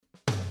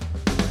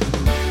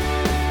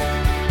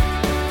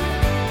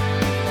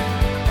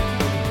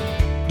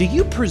Do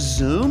you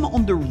presume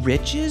on the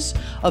riches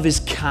of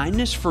His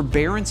kindness,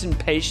 forbearance, and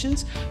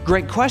patience?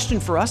 Great question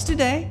for us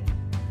today.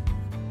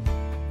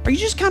 Are you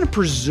just kind of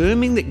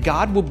presuming that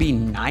God will be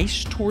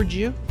nice towards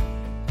you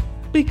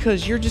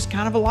because you're just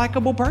kind of a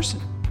likable person?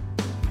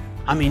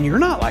 I mean, you're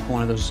not like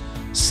one of those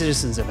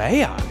citizens of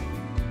Ai.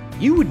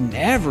 You would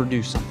never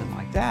do something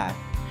like that.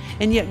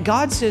 And yet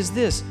God says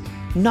this,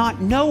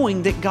 not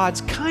knowing that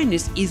God's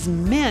kindness is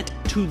meant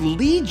to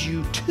lead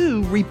you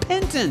to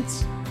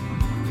repentance.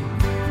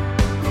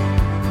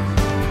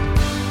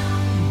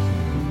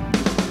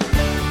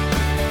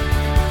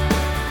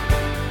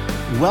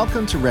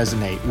 Welcome to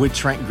Resonate with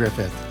Trent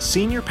Griffith,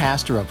 Senior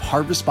Pastor of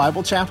Harvest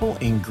Bible Chapel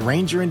in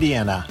Granger,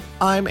 Indiana.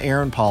 I'm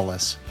Aaron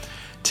Paulus.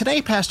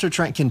 Today, Pastor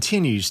Trent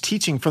continues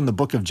teaching from the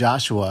book of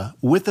Joshua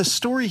with a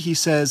story he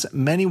says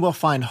many will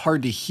find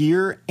hard to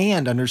hear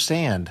and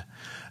understand.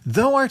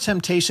 Though our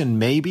temptation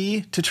may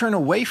be to turn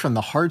away from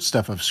the hard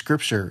stuff of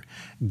Scripture,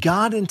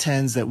 God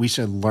intends that we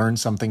should learn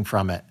something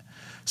from it.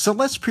 So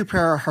let's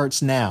prepare our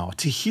hearts now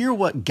to hear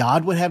what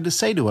God would have to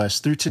say to us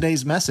through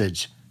today's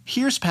message.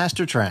 Here's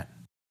Pastor Trent.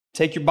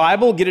 Take your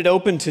Bible, get it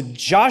open to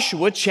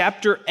Joshua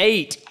chapter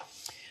 8.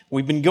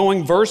 We've been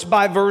going verse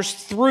by verse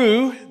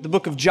through the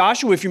book of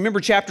Joshua. If you remember,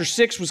 chapter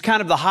 6 was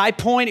kind of the high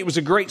point. It was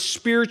a great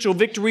spiritual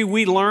victory.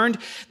 We learned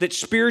that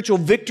spiritual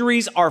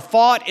victories are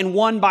fought and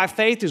won by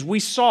faith as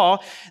we saw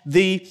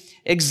the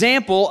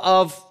example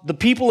of the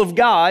people of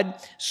God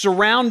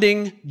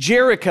surrounding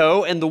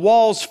Jericho, and the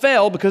walls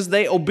fell because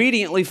they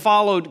obediently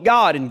followed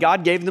God, and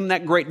God gave them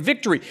that great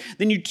victory.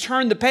 Then you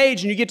turn the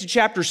page and you get to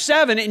chapter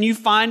 7 and you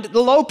find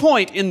the low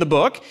point in the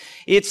book.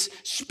 It's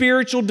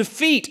spiritual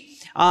defeat.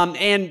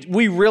 And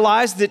we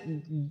realize that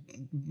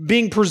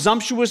being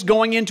presumptuous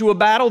going into a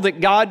battle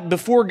that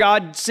before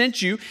God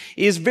sent you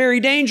is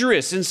very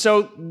dangerous. And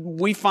so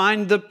we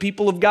find the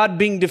people of God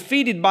being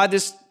defeated by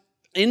this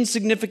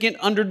insignificant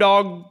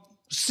underdog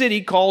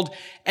city called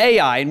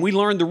Ai. And we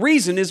learned the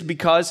reason is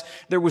because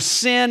there was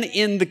sin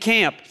in the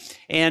camp.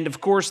 And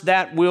of course,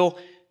 that will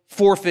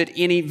forfeit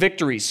any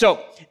victory.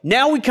 So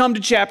now we come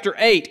to chapter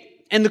 8.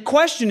 And the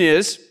question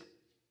is,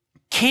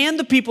 can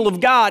the people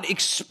of God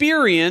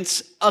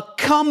experience a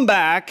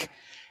comeback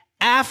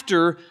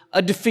after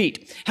a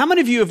defeat? How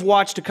many of you have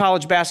watched a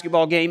college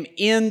basketball game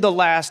in the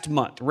last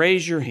month?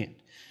 Raise your hand.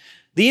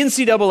 The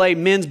NCAA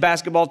men's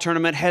basketball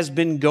tournament has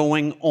been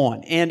going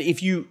on. And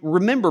if you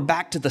remember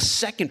back to the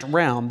second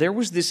round, there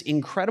was this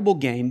incredible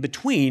game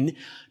between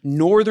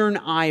Northern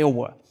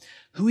Iowa.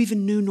 Who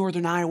even knew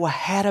Northern Iowa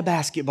had a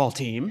basketball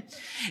team?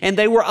 And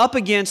they were up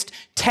against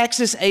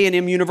Texas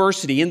A&M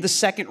University in the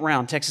second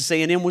round. Texas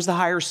A&M was the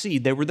higher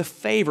seed. They were the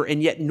favor.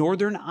 And yet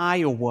Northern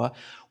Iowa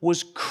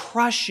was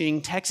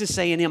crushing Texas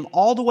A&M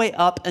all the way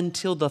up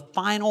until the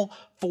final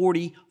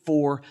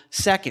 44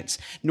 seconds.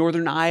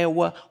 Northern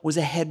Iowa was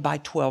ahead by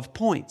 12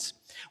 points.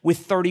 With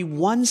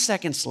 31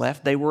 seconds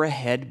left, they were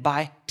ahead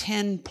by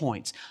 10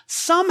 points.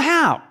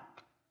 Somehow,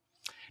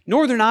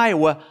 Northern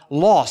Iowa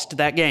lost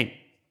that game.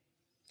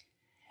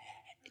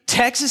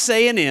 Texas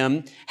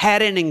A&M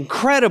had an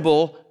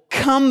incredible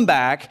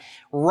comeback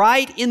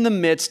right in the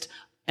midst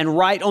and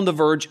right on the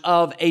verge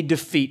of a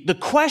defeat. The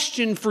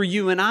question for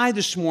you and I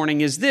this morning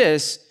is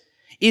this: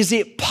 is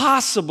it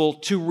possible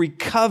to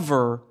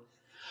recover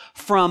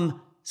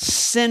from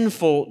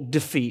sinful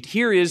defeat?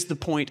 Here is the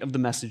point of the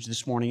message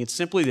this morning. It's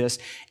simply this: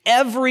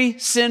 every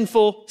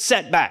sinful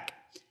setback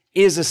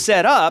is a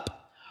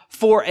setup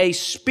for a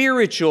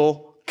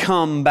spiritual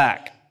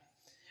comeback.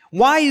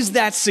 Why is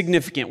that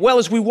significant? Well,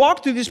 as we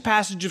walk through this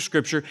passage of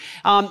Scripture,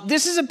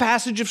 this is a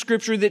passage of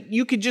Scripture that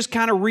you could just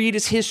kind of read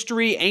as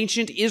history,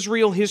 ancient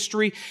Israel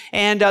history.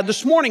 And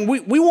this morning,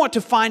 we want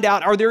to find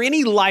out, are there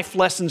any life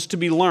lessons to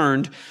be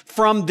learned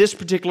from this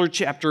particular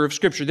chapter of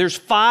Scripture? There's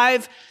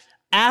 5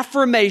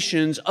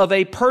 affirmations of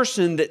a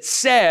person that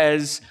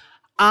says,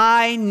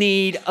 I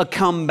need a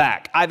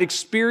comeback. I've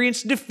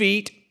experienced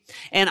defeat,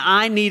 and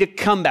I need a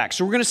comeback.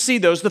 So we're going to see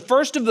those. The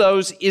first of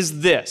those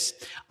is this: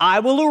 I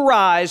will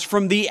arise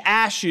from the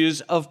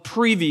ashes of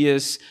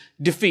previous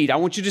defeat. I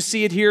want you to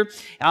see it here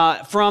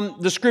from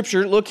the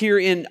Scripture. Look here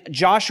in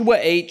Joshua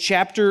 8,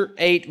 chapter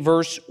 8,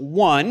 verse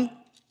 1.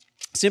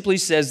 Simply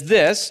says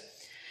this: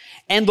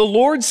 And the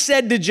Lord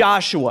said to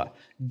Joshua,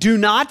 do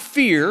not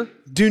fear,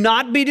 do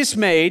not be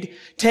dismayed.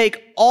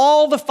 Take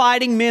all the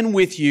fighting men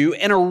with you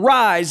and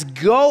arise,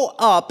 go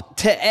up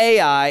to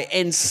Ai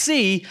and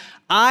see,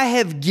 I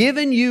have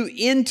given you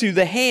into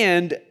the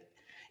hand.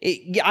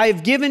 I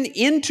have given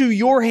into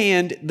your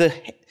hand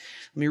let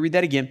me read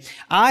that again.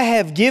 I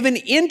have given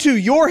into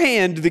your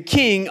hand the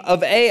king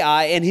of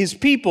Ai and his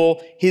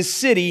people, his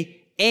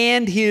city,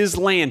 and his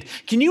land.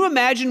 Can you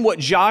imagine what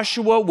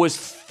Joshua was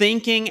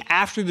thinking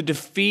after the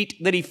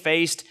defeat that he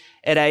faced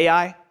at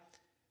Ai?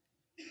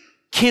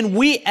 Can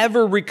we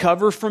ever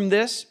recover from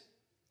this?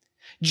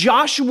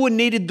 Joshua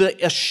needed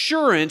the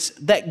assurance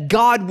that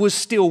God was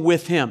still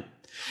with him.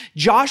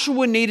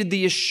 Joshua needed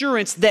the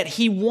assurance that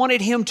he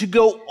wanted him to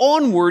go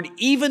onward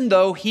even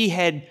though he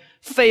had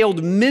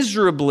failed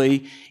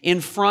miserably in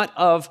front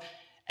of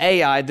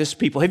Ai, this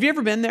people. Have you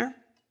ever been there?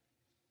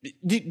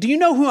 Do you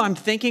know who I'm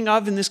thinking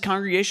of in this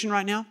congregation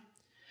right now?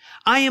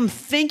 I am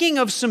thinking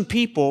of some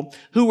people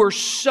who are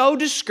so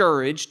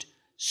discouraged,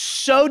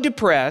 so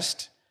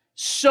depressed,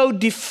 so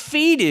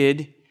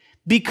defeated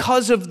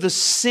because of the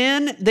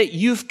sin that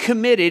you've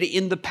committed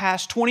in the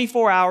past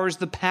 24 hours,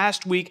 the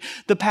past week,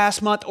 the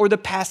past month, or the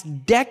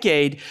past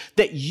decade,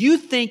 that you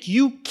think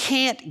you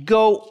can't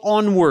go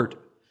onward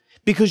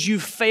because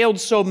you've failed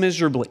so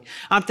miserably.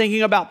 I'm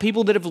thinking about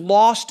people that have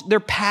lost their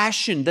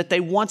passion that they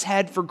once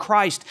had for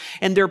Christ,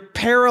 and they're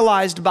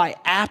paralyzed by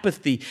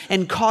apathy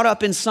and caught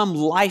up in some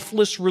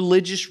lifeless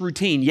religious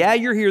routine. Yeah,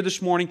 you're here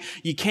this morning.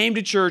 You came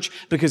to church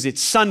because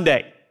it's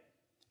Sunday.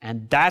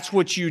 And that's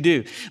what you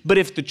do. But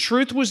if the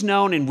truth was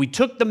known and we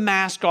took the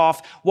mask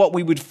off, what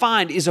we would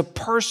find is a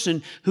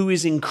person who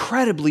is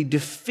incredibly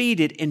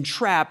defeated and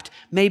trapped,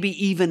 maybe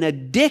even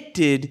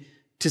addicted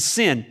to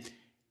sin.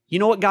 You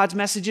know what God's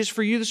message is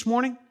for you this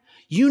morning?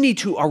 You need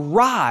to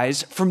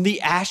arise from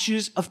the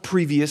ashes of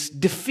previous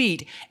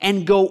defeat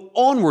and go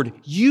onward.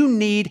 You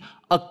need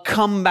a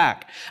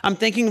comeback. I'm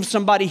thinking of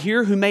somebody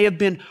here who may have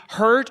been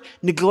hurt,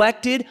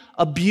 neglected,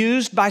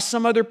 abused by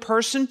some other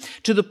person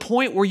to the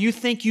point where you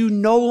think you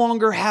no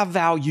longer have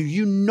value,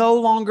 you no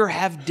longer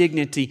have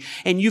dignity,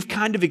 and you've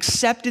kind of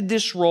accepted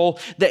this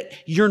role that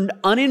you're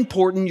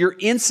unimportant, you're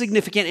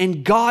insignificant,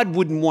 and God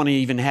wouldn't want to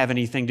even have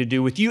anything to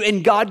do with you,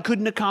 and God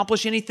couldn't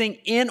accomplish anything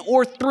in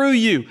or through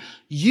you.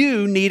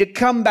 You need a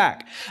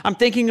comeback. I'm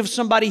thinking of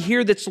somebody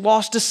here that's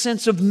lost a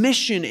sense of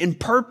mission and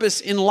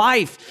purpose in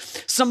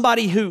life.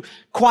 Somebody who,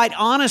 quite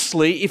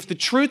honestly, if the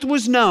truth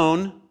was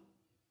known,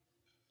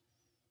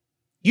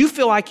 you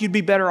feel like you'd be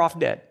better off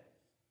dead.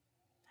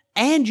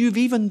 And you've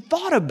even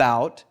thought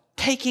about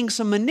taking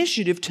some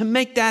initiative to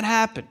make that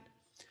happen.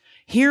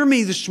 Hear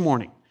me this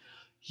morning.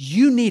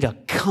 You need a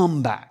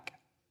comeback.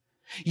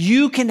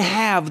 You can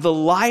have the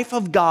life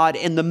of God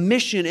and the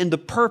mission and the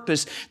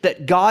purpose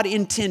that God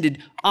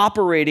intended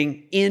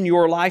operating in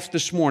your life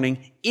this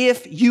morning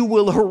if you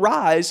will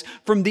arise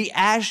from the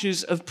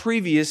ashes of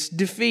previous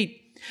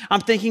defeat. I'm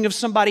thinking of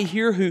somebody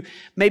here who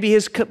maybe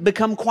has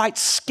become quite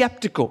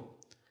skeptical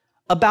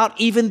about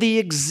even the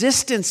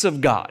existence of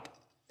God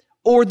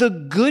or the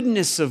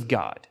goodness of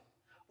God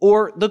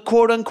or the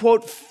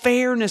quote-unquote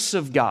fairness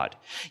of God.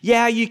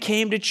 Yeah, you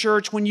came to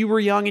church when you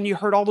were young and you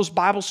heard all those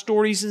Bible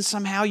stories and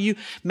somehow you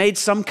made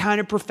some kind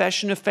of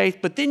profession of faith,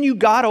 but then you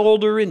got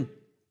older and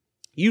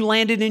you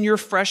landed in your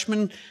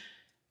freshman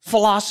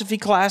philosophy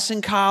class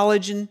in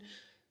college and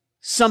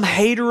some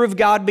hater of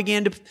God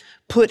began to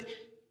put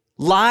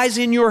lies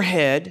in your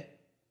head,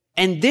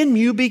 and then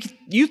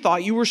you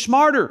thought you were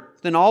smarter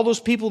than all those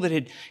people that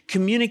had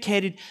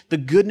communicated the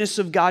goodness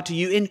of God to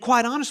you. And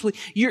quite honestly,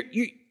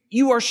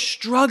 you are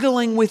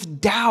struggling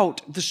with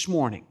doubt this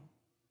morning.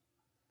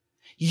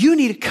 You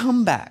need a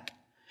comeback.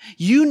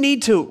 You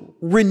need to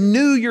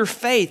renew your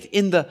faith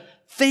in the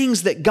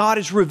things that God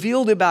has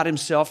revealed about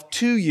Himself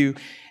to you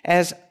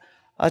as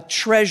a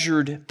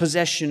treasured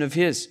possession of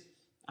His.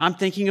 I'm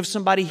thinking of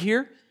somebody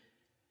here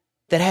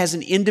that has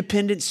an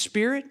independent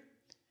spirit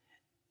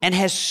and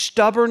has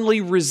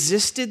stubbornly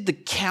resisted the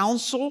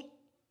counsel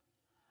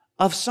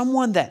of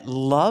someone that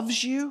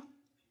loves you.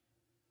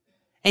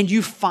 And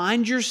you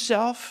find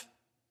yourself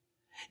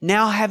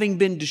now having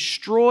been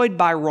destroyed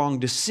by wrong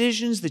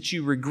decisions that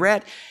you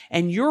regret,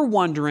 and you're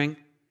wondering,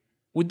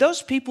 would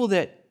those people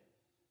that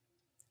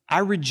I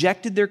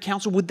rejected their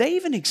counsel, would they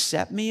even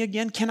accept me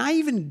again? Can I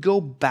even go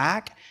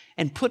back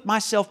and put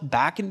myself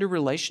back into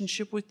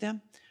relationship with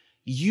them?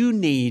 You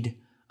need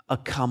a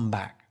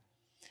comeback.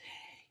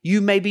 You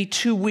may be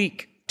too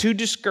weak, too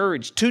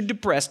discouraged, too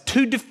depressed,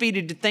 too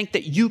defeated to think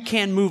that you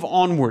can move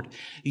onward.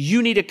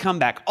 You need a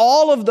comeback.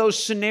 All of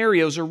those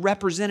scenarios are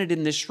represented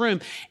in this room.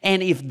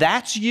 And if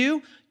that's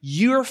you,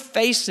 you're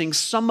facing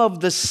some of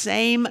the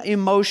same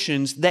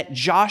emotions that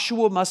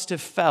Joshua must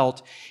have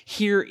felt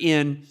here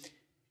in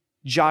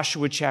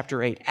Joshua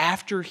chapter 8,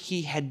 after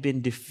he had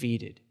been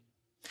defeated.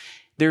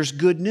 There's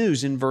good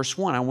news in verse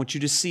 1. I want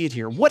you to see it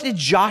here. What did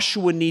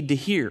Joshua need to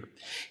hear?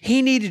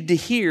 He needed to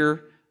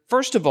hear,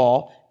 first of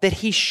all, that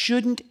he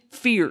shouldn't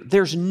fear.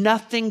 There's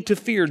nothing to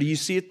fear. Do you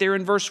see it there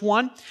in verse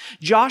 1?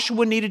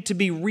 Joshua needed to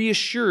be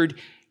reassured,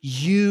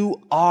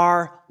 you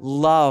are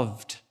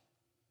loved.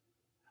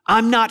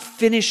 I'm not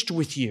finished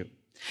with you.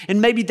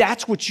 And maybe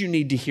that's what you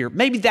need to hear.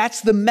 Maybe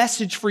that's the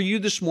message for you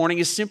this morning,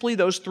 is simply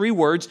those three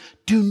words,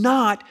 do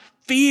not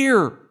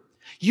fear.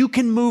 You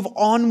can move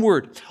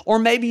onward. Or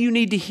maybe you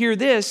need to hear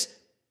this,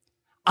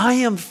 I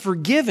am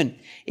forgiven.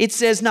 It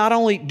says not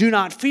only do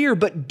not fear,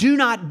 but do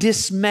not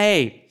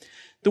dismay.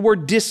 The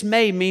word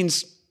dismay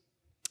means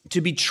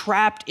to be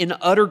trapped in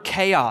utter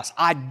chaos.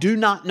 I do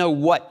not know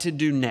what to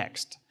do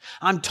next.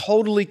 I'm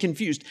totally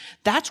confused.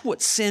 That's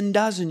what sin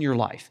does in your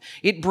life.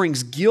 It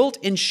brings guilt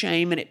and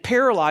shame, and it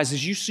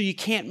paralyzes you so you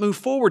can't move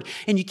forward.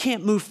 And you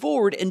can't move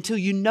forward until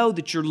you know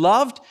that you're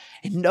loved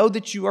and know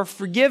that you are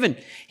forgiven.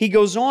 He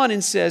goes on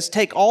and says,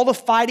 take all the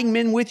fighting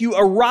men with you,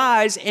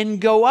 arise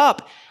and go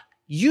up.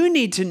 You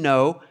need to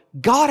know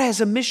God has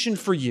a mission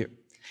for you.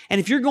 And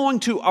if you're going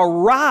to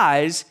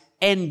arise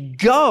and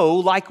go,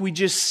 like we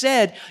just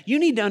said, you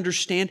need to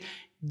understand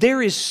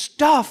there is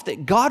stuff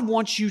that God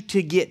wants you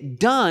to get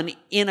done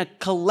in a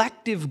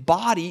collective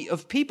body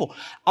of people.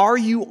 Are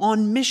you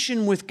on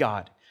mission with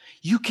God?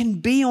 You can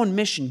be on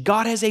mission.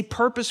 God has a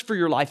purpose for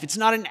your life. It's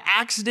not an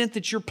accident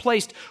that you're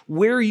placed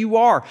where you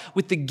are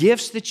with the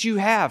gifts that you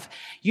have.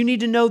 You need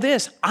to know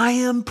this: I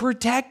am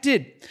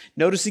protected.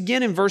 Notice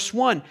again in verse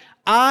 1,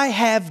 I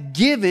have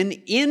given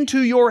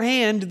into your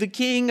hand the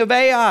king of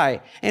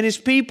Ai and his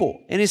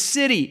people and his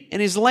city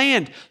and his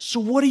land. So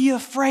what are you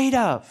afraid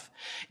of?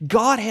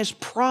 God has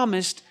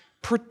promised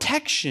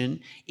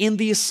protection in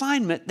the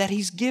assignment that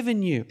He's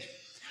given you.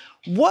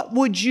 What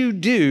would you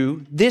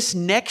do this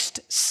next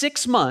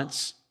 6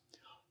 months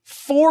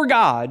for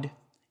God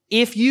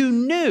if you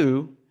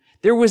knew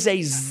there was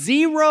a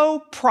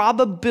 0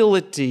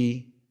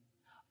 probability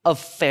of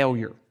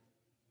failure?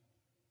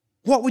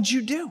 What would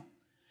you do?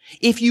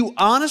 If you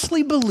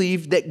honestly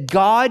believe that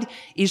God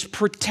is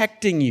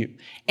protecting you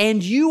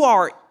and you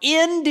are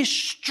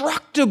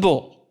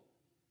indestructible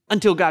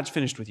until God's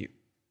finished with you,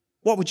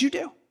 what would you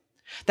do?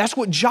 That's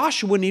what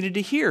Joshua needed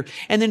to hear.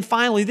 And then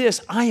finally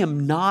this, I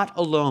am not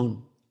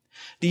alone.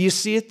 Do you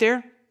see it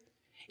there?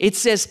 It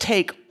says,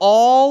 take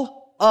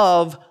all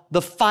of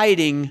the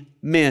fighting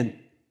men.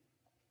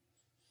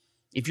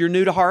 If you're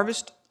new to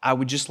Harvest, I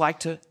would just like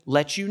to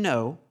let you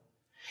know,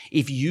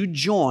 if you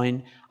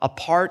join a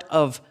part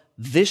of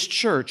this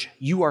church,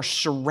 you are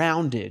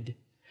surrounded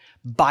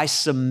by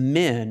some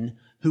men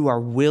who are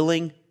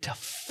willing to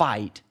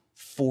fight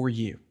for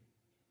you.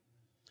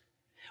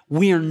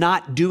 We are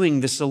not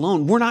doing this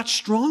alone. We're not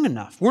strong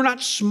enough. We're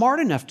not smart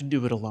enough to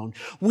do it alone.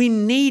 We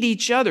need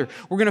each other.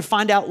 We're going to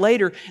find out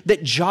later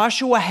that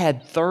Joshua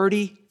had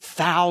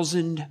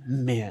 30,000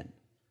 men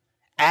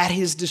at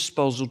his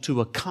disposal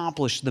to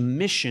accomplish the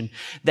mission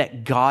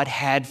that God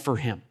had for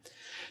him.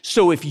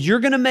 So if you're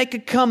going to make a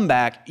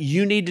comeback,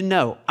 you need to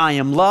know, I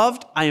am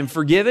loved, I am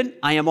forgiven,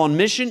 I am on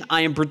mission,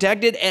 I am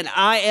protected, and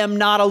I am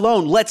not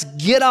alone. Let's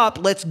get up,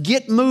 let's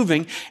get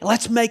moving, and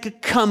let's make a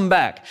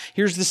comeback.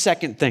 Here's the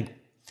second thing.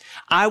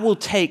 I will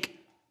take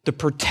the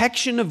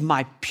protection of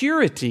my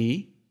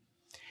purity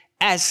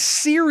as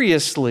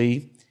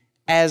seriously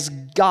as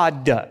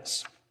God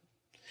does.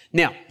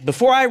 Now,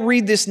 before I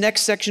read this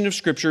next section of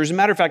Scripture, as a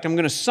matter of fact, I'm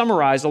going to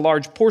summarize a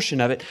large portion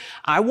of it.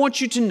 I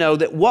want you to know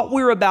that what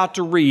we're about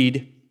to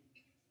read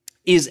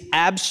is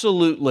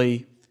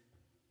absolutely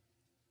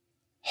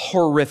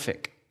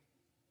horrific.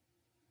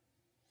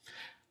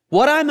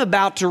 What I'm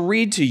about to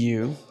read to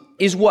you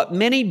is what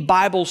many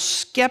Bible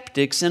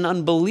skeptics and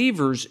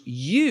unbelievers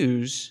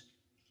use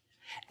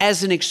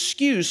as an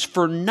excuse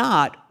for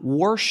not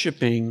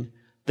worshiping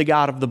the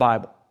God of the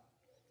Bible.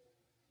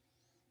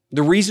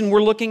 The reason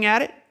we're looking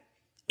at it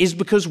is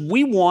because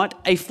we want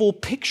a full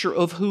picture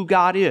of who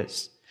God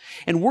is.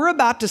 And we're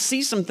about to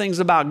see some things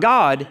about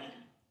God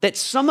that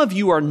some of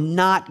you are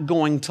not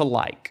going to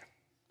like.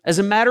 As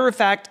a matter of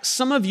fact,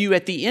 some of you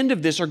at the end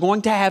of this are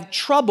going to have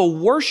trouble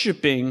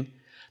worshiping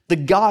the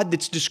God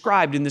that's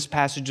described in this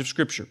passage of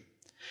Scripture.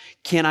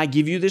 Can I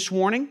give you this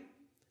warning?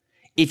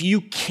 If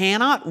you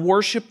cannot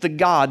worship the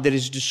God that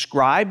is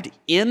described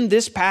in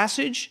this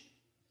passage,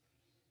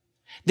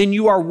 then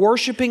you are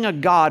worshiping a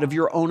God of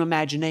your own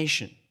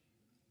imagination.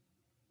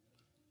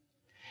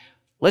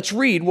 Let's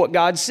read what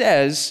God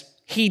says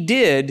He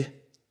did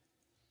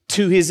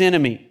to His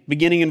enemy,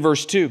 beginning in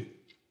verse 2.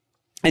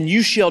 And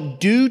you shall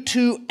do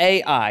to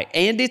Ai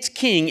and its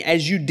king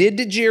as you did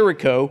to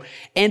Jericho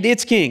and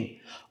its king.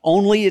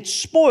 Only its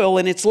spoil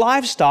and its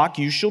livestock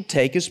you shall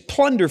take as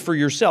plunder for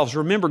yourselves.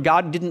 Remember,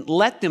 God didn't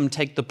let them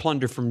take the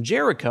plunder from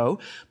Jericho,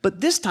 but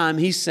this time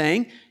He's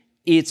saying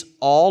it's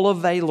all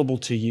available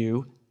to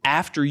you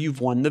after you've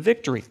won the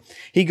victory.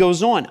 He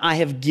goes on,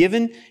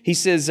 he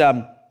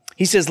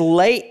says,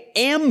 lay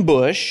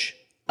ambush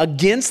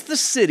against the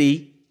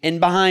city and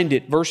behind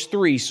it. Verse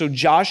 3, so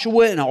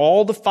Joshua and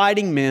all the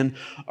fighting men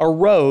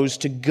arose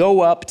to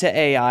go up to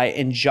Ai,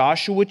 and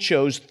Joshua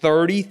chose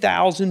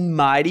 30,000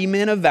 mighty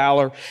men of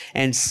valor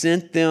and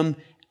sent them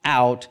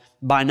out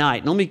by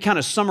night. And let me kind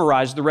of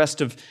summarize the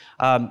rest of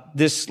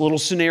this little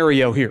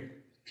scenario here.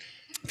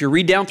 If you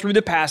read down through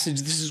the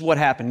passage, this is what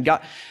happened.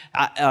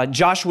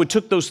 Joshua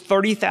took those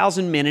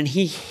 30,000 men and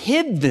he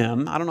hid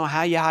them. I don't know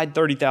how you hide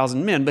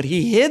 30,000 men, but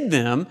he hid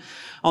them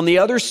on the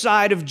other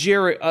side of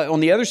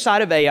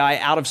Ai,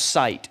 out of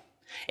sight.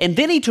 And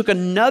then he took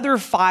another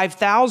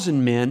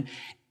 5,000 men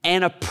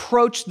and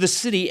approached the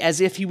city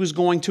as if he was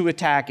going to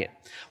attack it.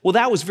 Well,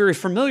 that was very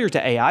familiar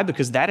to Ai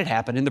because that had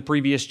happened in the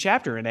previous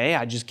chapter, and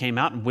Ai just came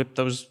out and whipped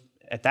those.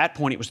 At that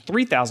point, it was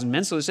 3,000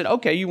 men, so they said,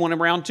 okay, you want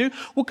him round two?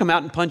 We'll come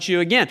out and punch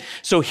you again.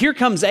 So here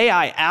comes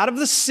Ai out of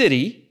the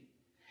city,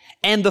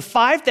 and the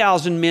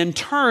 5,000 men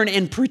turn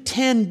and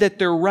pretend that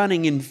they're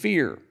running in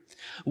fear,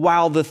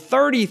 while the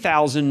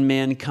 30,000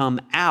 men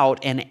come out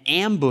and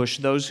ambush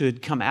those who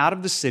had come out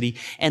of the city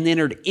and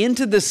entered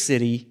into the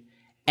city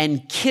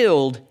and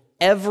killed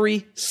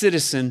every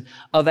citizen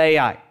of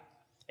Ai.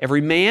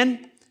 Every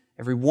man,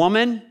 every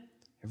woman,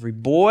 every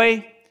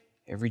boy,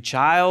 every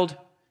child,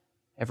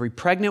 every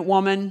pregnant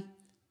woman,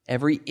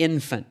 every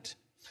infant.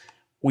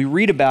 We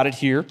read about it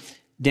here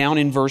down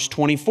in verse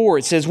 24.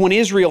 It says, when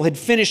Israel had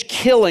finished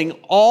killing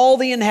all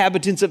the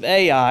inhabitants of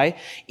Ai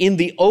in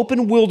the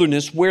open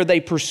wilderness where they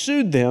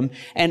pursued them,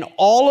 and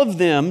all of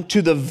them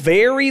to the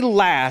very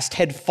last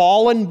had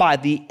fallen by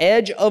the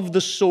edge of the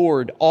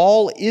sword,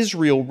 all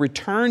Israel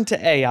returned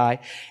to Ai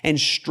and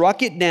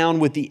struck it down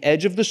with the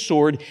edge of the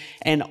sword,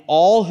 and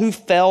all who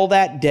fell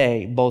that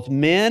day, both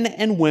men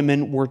and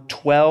women, were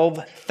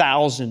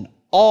 12,000,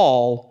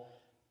 all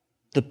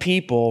the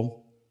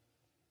people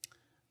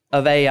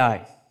of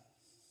Ai.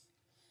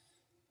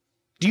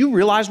 Do you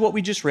realize what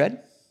we just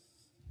read?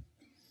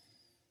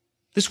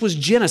 This was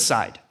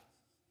genocide.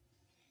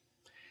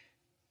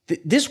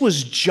 This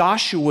was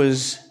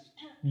Joshua's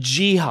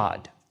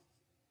jihad.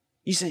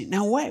 You say,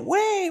 now wait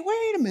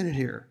a minute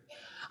here.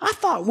 I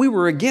thought we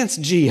were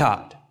against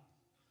jihad.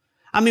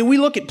 I mean, we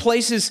look at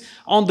places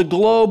on the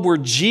globe where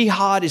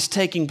jihad is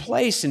taking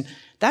place, and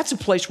that's a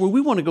place where we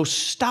want to go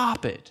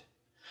stop it.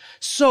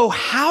 So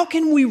how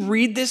can we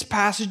read this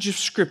passage of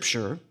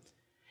Scripture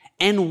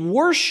and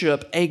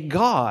worship a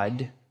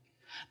God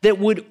that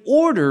would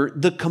order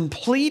the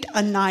complete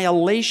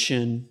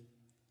annihilation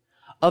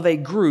of a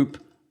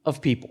group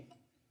of people?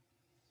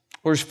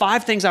 Well, there's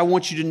 5 things I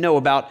want you to know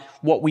about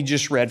what we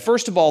just read.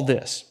 First of all,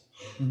 this: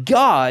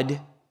 God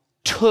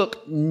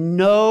took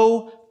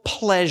no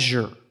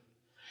pleasure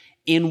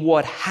in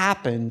what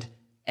happened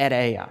at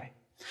Ai.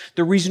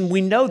 The reason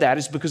we know that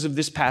is because of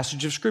this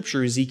passage of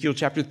Scripture, Ezekiel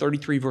chapter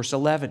 33, verse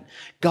 11.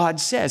 God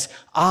says,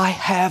 I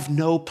have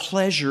no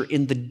pleasure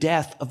in the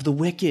death of the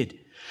wicked,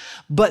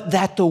 but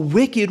that the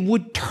wicked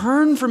would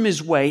turn from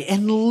his way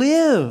and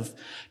live.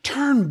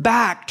 Turn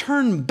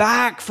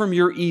back from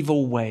your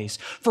evil ways.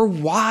 For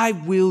why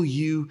will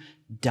you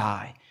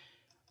die?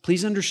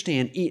 Please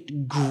understand,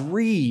 it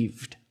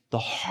grieved the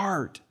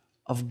heart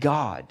of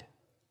God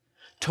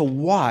to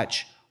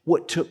watch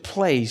what took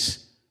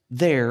place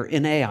there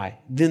in Ai.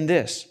 Then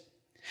this: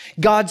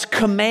 God's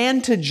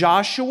command to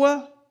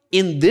Joshua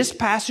in this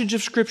passage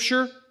of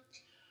Scripture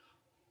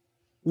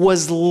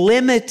was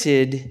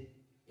limited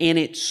in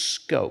its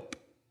scope.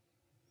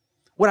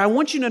 What I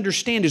want you to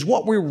understand is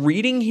what we're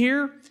reading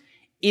here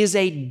is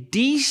a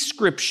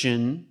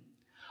description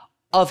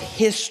of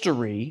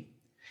history.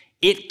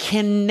 It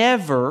can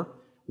never,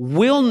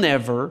 will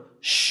never,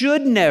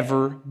 should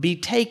never be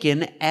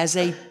taken as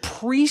a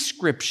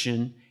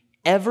prescription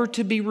ever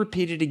to be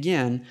repeated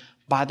again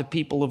by the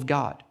people of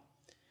God.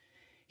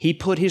 He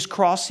put his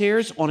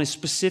crosshairs on a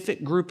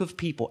specific group of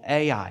people,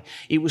 Ai.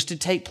 It was to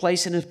take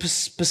place in a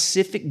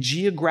specific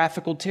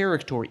geographical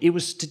territory. It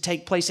was to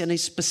take place in a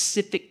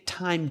specific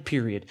time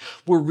period.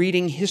 We're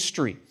reading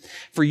history.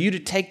 For you to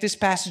take this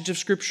passage of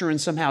Scripture and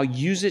somehow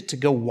use it to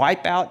go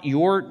wipe out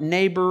your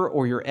neighbor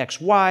or your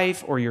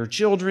ex-wife or your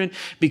children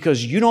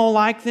because you don't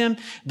like them,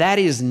 that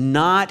is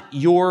not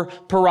your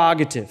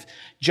prerogative.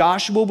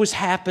 Joshua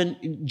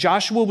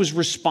was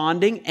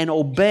responding and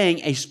obeying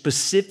a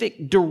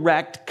specific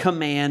direct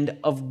command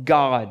of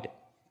God.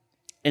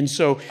 And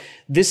so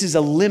this is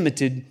a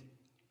limited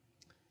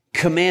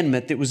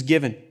commandment that was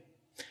given.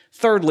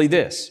 Thirdly,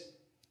 this: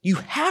 you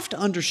have to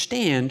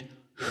understand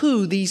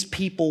who these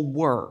people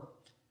were.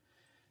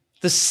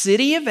 The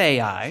city of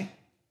Ai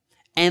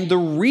and the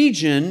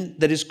region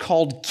that is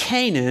called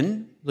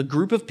Canaan, the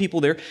group of people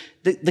there,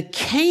 the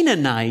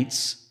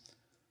Canaanites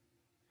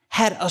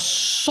had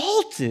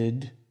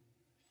assaulted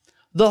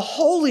the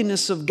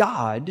holiness of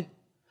God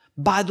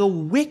by the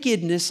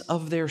wickedness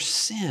of their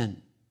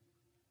sin.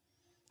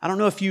 I don't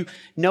know if you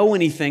know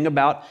anything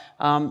about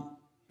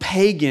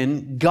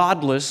pagan,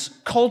 godless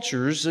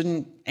cultures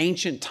in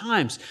ancient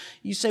times.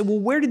 You say, well,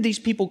 where did these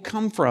people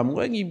come from?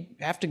 Well, you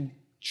have to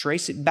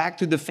trace it back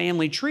through the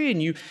family tree,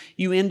 and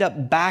you end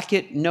up back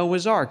at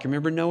Noah's Ark.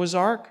 Remember Noah's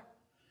Ark?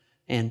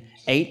 And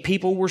 8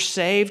 people were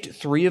saved,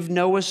 3 of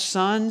Noah's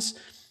sons.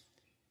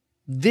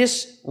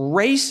 This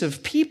race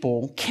of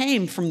people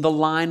came from the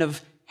line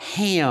of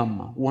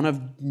Ham, one of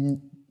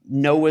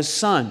Noah's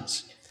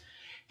sons.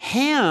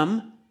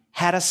 Ham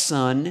had a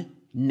son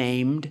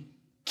named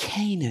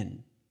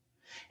Canaan.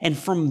 And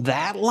from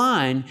that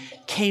line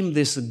came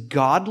this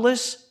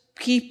godless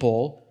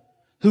people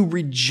who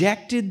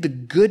rejected the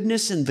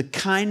goodness and the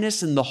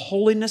kindness and the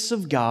holiness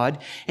of God,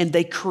 and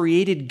they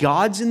created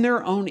gods in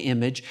their own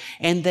image,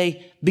 and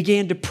they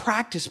began to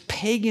practice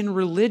pagan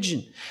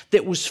religion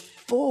that was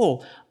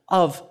full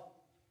of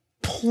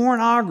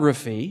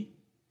pornography,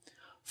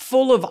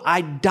 full of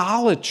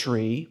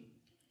idolatry,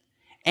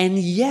 and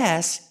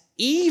yes,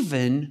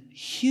 even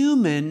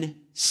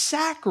human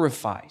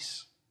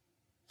sacrifice.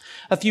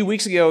 A few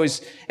weeks ago,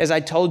 as I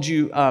told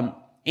you,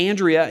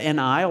 Andrea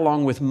and I,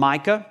 along with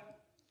Micah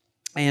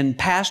and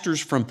pastors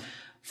from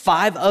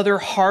 5 other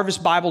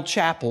Harvest Bible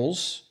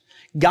chapels,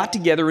 got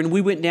together and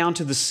we went down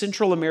to the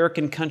Central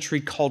American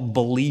country called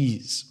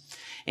Belize.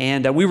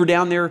 And we were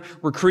down there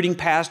recruiting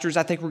pastors.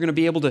 I think we're going to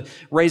be able to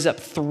raise up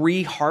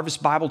 3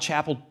 Harvest Bible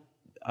Chapel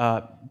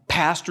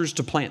pastors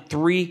to plant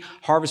 3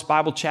 Harvest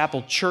Bible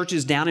Chapel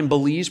churches down in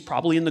Belize,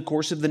 probably in the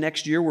course of the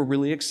next year. We're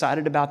really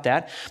excited about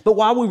that. But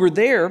while we were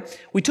there,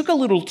 we took a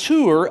little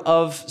tour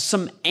of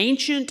some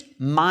ancient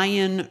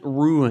Mayan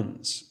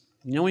ruins.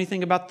 You know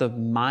anything about the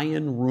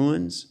Mayan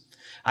ruins?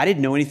 I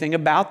didn't know anything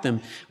about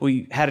them.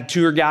 We had a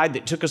tour guide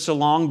that took us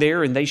along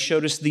there, and they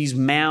showed us these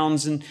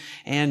mounds. And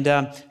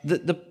the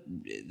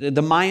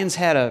Mayans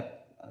had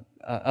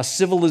a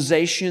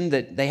civilization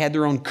that they had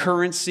their own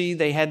currency,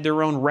 they had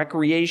their own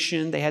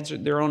recreation, they had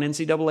their own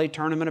NCAA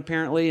tournament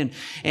apparently,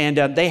 and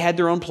they had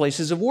their own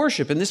places of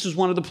worship. And this was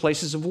one of the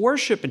places of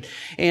worship.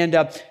 And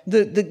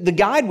the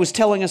guide was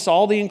telling us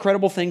all the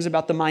incredible things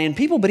about the Mayan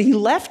people, but he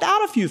left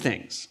out a few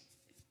things.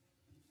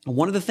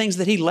 One of the things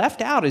that he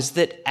left out is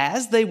that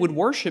as they would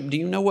worship, do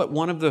you know what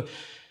one of the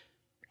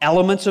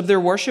elements of their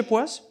worship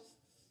was?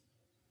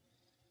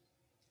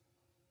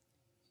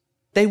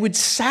 They would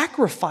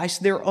sacrifice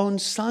their own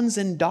sons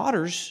and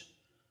daughters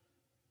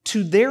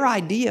to their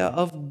idea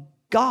of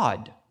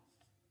God.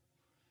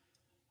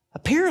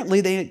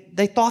 Apparently,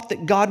 they thought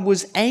that God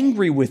was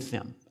angry with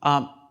them.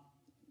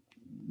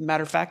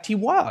 Matter of fact, he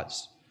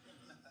was.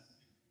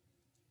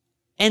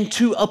 And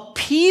to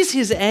appease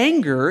his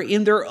anger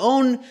in their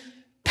own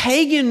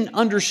pagan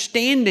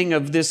understanding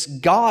of this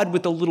God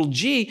with a little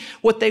g,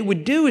 what they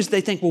would do is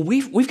they think, well,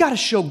 we've got to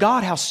show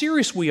God how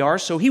serious we are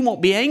so he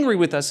won't be angry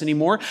with us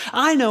anymore.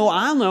 I'll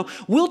know.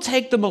 We'll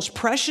take the most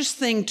precious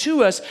thing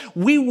to us.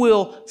 We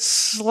will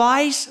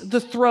slice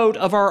the throat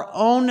of our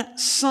own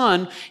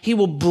son. He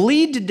will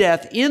bleed to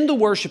death in the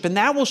worship, and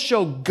that will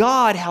show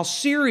God how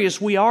serious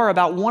we are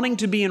about wanting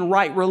to be in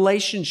right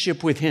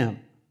relationship with him.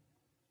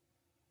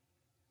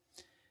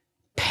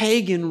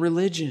 Pagan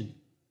religion.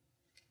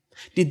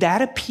 Did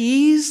that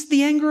appease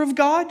the anger of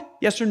God?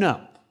 Yes or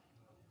no?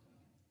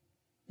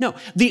 No.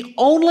 The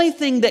only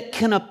thing that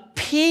can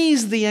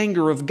appease the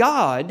anger of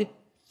God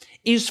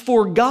is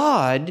for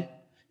God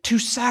to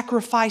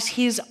sacrifice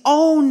his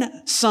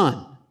own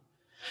son,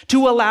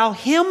 to allow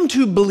him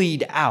to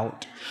bleed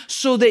out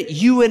so that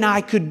you and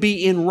I could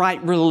be in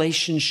right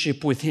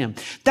relationship with him.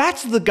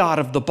 That's the God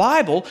of the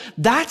Bible.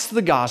 That's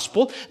the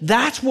gospel.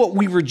 That's what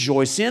we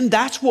rejoice in.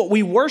 That's what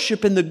we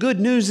worship. And the good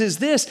news is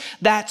this: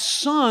 that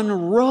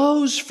son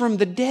rose from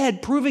the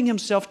dead, proving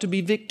himself to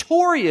be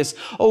victorious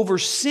over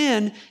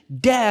sin,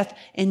 death,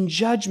 and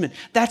judgment.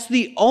 That's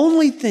the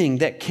only thing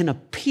that can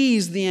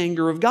appease the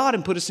anger of God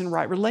and put us in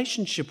right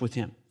relationship with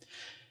him.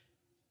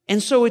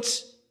 And so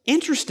it's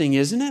interesting,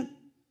 isn't it?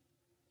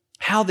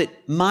 How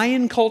that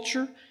Mayan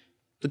culture,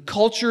 the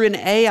culture in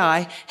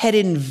Ai, had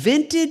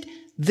invented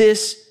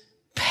this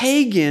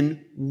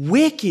pagan,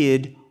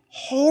 wicked,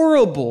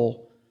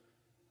 horrible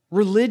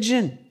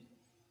religion.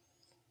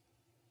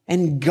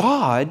 And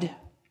God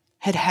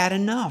had had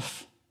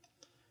enough.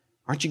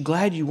 Aren't you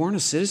glad you weren't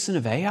a citizen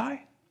of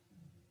Ai?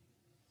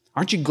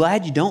 Aren't you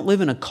glad you don't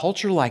live in a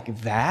culture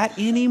like that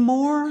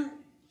anymore?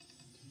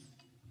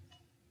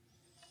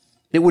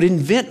 That would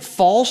invent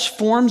false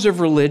forms of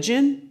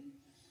religion,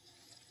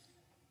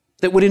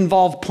 that would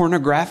involve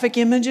pornographic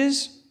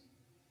images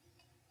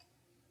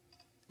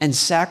and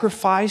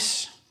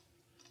sacrifice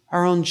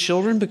our own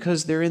children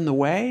because they're in the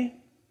way?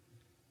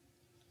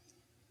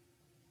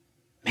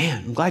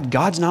 Man, I'm glad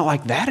God's not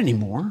like that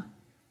anymore.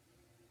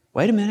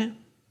 Wait a minute.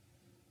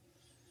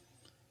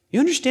 You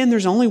understand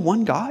there's only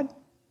one God?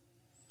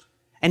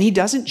 And he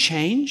doesn't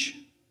change?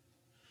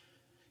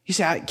 You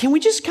say, can we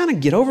just kind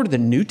of get over to the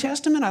New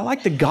Testament? I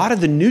like the God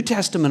of the New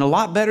Testament a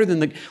lot better than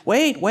the...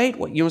 Wait. You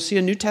want to see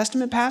a New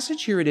Testament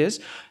passage? Here it is.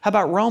 How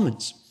about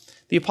Romans?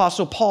 The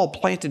Apostle Paul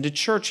planted a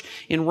church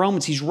in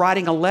Romans. He's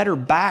writing a letter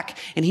back,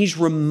 and he's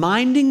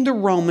reminding the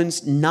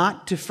Romans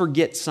not to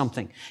forget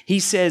something. He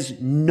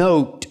says,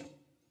 note.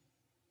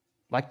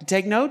 Like to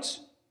take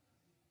notes?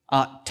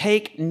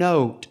 Take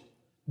note.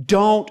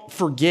 Don't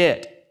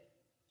forget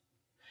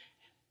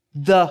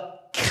the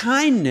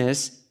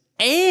kindness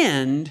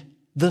and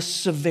the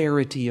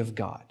severity of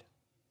God.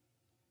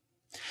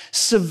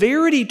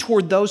 Severity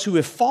toward those who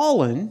have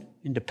fallen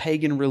into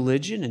pagan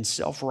religion and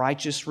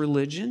self-righteous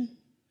religion,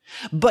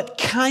 but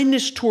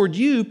kindness toward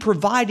you,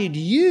 provided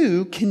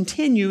you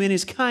continue in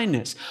his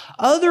kindness.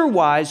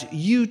 Otherwise,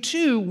 you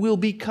too will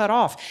be cut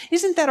off.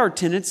 Isn't that our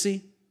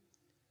tendency?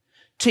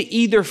 To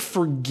either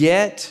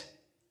forget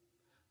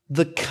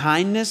the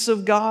kindness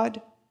of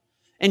God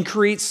and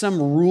create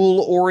some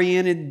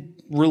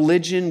rule-oriented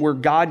religion where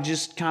God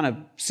just kind of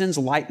sends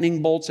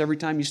lightning bolts every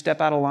time you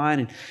step out of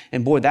line.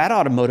 And boy, that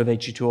ought to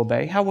motivate you to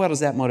obey. How well does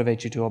that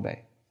motivate you to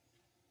obey?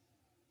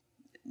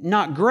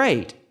 Not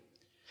great.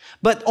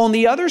 But on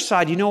the other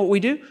side, you know what we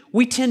do?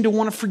 We tend to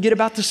want to forget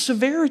about the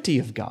severity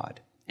of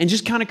God and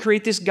just kind of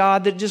create this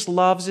God that just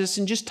loves us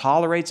and just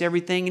tolerates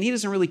everything, and he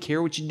doesn't really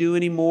care what you do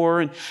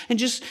anymore, and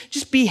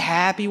just be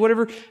happy,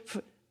 whatever.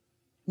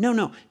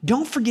 No.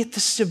 Don't forget the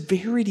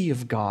severity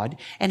of God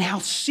and how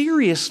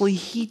seriously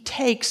he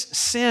takes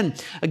sin.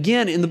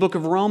 Again, in the book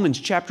of Romans,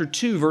 chapter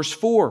 2, verse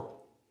 4,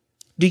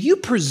 do you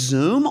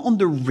presume on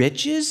the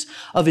riches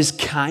of his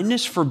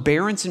kindness,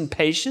 forbearance, and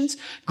patience?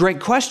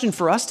 Great question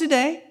for us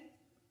today.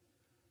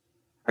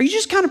 Are you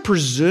just kind of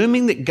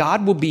presuming that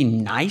God will be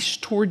nice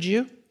towards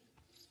you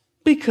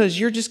because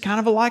you're just kind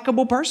of a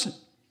likable person?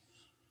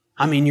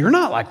 I mean, you're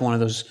not like one of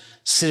those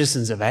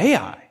citizens of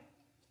Ai.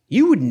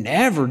 You would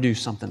never do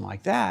something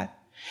like that.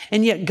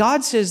 And yet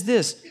God says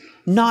this,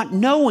 not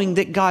knowing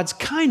that God's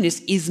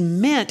kindness is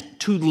meant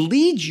to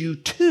lead you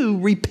to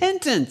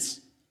repentance.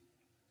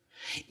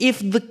 If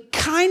the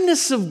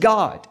kindness of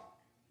God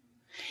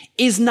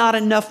is not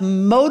enough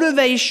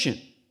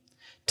motivation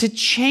to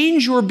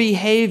change your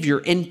behavior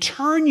and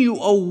turn you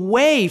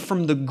away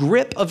from the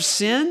grip of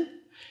sin,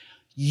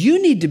 you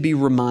need to be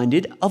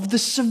reminded of the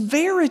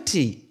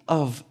severity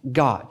of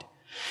God.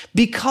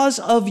 Because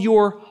of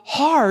your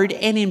hard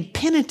and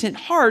impenitent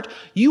heart,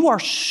 you are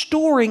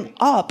storing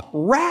up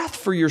wrath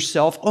for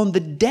yourself on the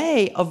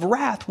day of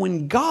wrath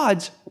when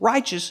God's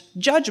righteous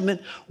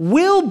judgment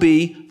will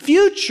be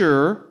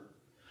future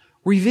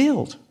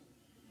revealed.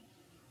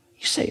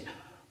 You say,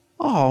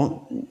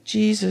 oh,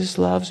 Jesus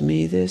loves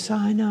me, this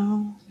I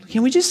know.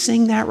 Can we just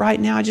sing that right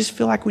now? I just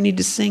feel like we need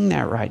to sing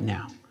that right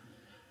now.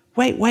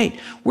 Wait.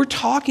 We're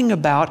talking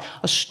about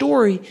a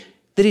story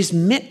that is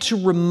meant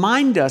to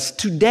remind us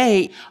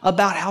today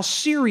about how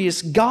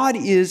serious God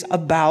is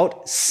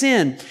about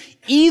sin.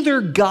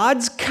 Either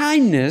God's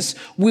kindness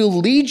will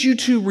lead you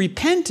to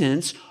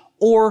repentance,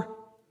 or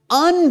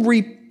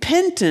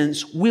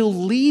unrepentance will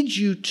lead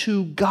you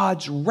to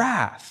God's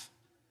wrath.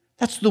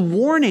 That's the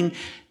warning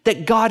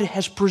that God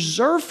has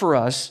preserved for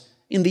us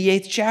in the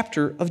 8th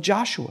chapter of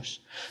Joshua.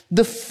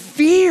 The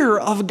fear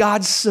of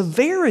God's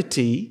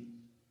severity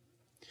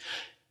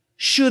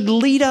should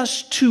lead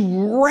us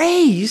to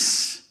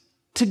race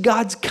to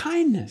God's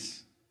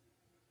kindness.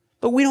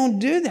 But we don't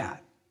do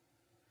that.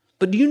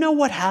 But do you know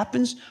what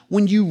happens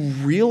when you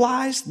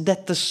realize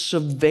that the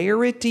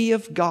severity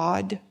of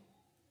God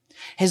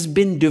has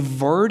been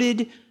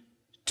diverted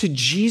to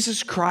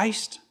Jesus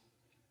Christ?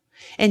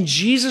 And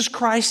Jesus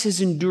Christ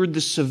has endured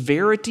the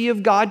severity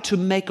of God to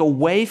make a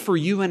way for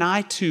you and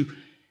I to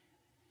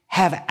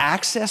have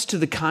access to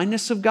the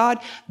kindness of God.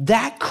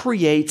 That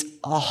creates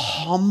a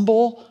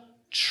humble,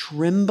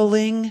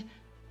 trembling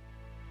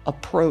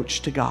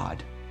approach to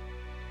God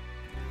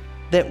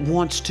that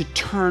wants to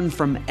turn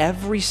from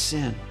every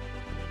sin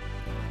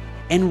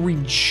and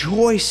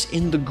rejoice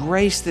in the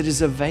grace that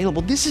is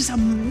available. This is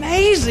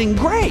amazing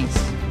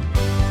grace.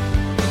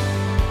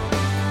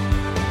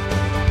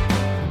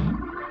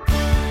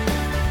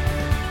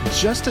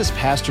 Just as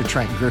Pastor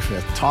Trent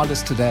Griffith taught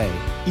us today,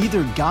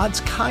 either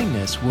God's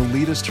kindness will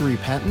lead us to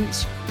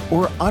repentance,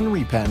 or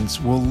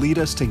unrepentance will lead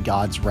us to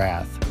God's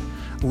wrath.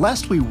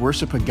 Lest we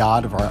worship a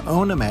God of our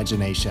own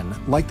imagination,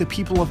 like the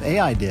people of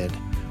Ai did,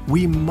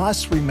 we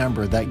must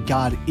remember that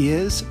God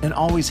is and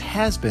always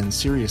has been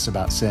serious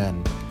about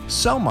sin.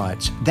 So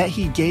much that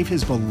He gave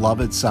His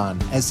beloved Son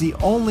as the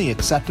only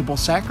acceptable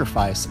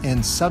sacrifice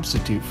and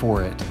substitute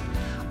for it.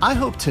 I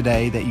hope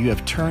today that you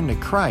have turned to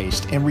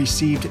Christ and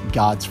received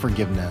God's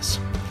forgiveness.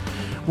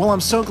 Well,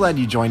 I'm so glad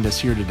you joined us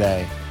here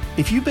today.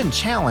 If you've been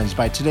challenged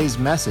by today's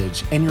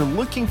message and you're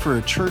looking for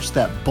a church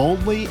that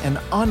boldly and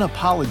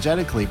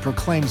unapologetically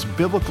proclaims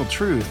biblical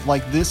truth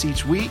like this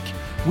each week,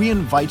 we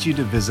invite you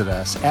to visit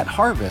us at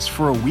Harvest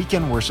for a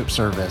weekend worship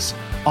service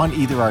on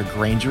either our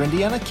Granger,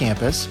 Indiana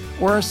campus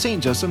or our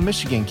St. Joseph,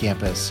 Michigan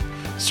campus.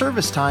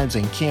 Service times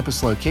and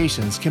campus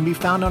locations can be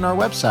found on our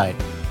website,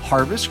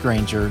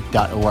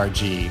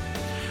 harvestgranger.org.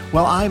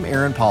 Well, I'm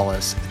Aaron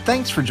Paulus.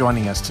 Thanks for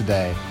joining us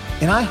today,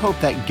 and I hope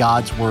that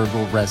God's Word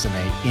will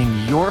resonate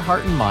in your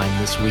heart and mind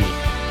this week.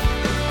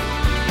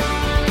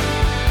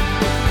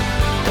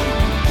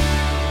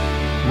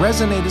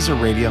 Resonate is a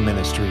radio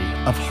ministry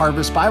of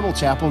Harvest Bible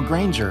Chapel,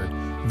 Granger.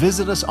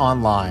 Visit us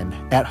online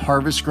at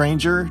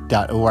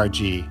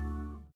harvestgranger.org.